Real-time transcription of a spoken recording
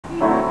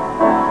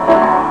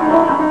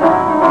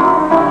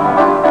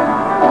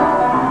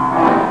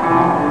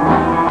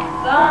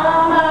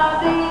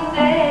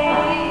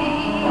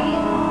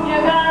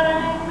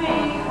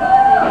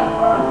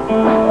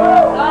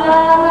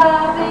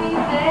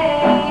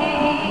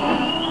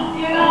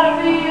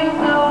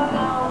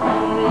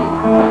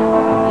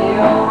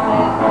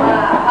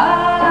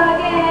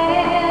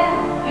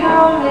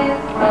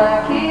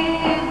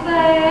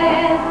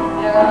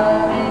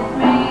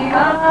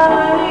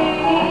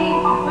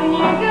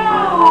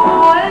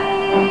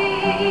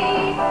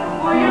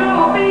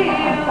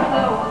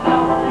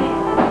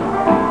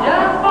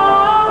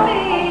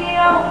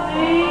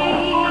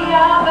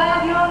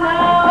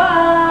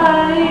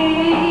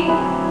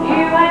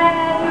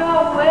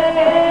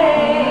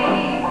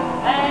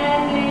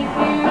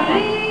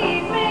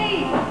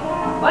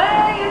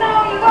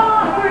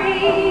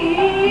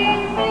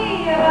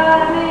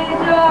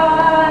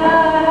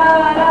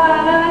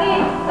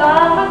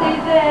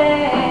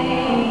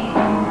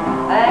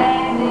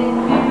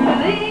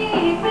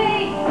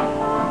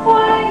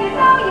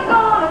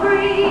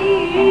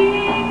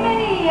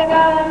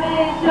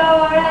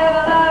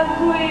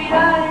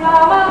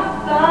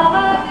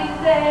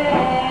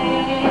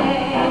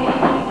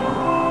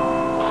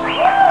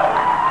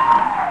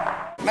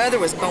mother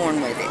was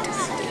born with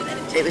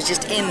it. It was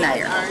just in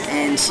there,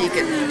 and she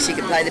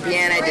could play the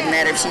piano. It didn't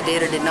matter if she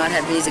did or did not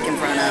have music in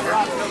front of her.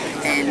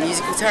 And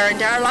music was her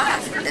entire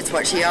life. That's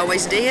what she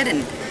always did,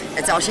 and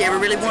that's all she ever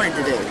really wanted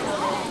to do.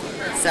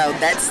 So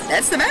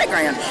that's the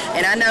background.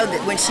 And I know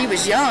that when she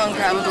was young,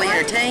 probably in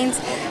her teens,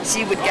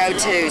 she would go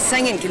to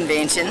singing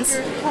conventions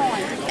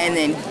and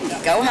then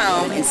go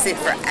home and sit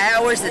for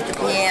hours at the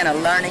piano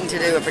learning to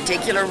do a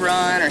particular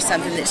run or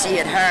something that she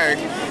had heard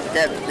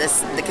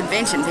the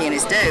convention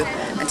pianists do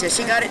until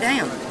she got it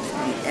down.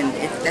 And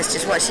that's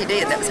just what she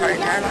did. That was her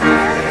entire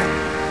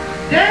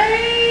life.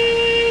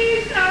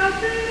 Days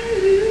of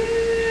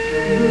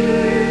the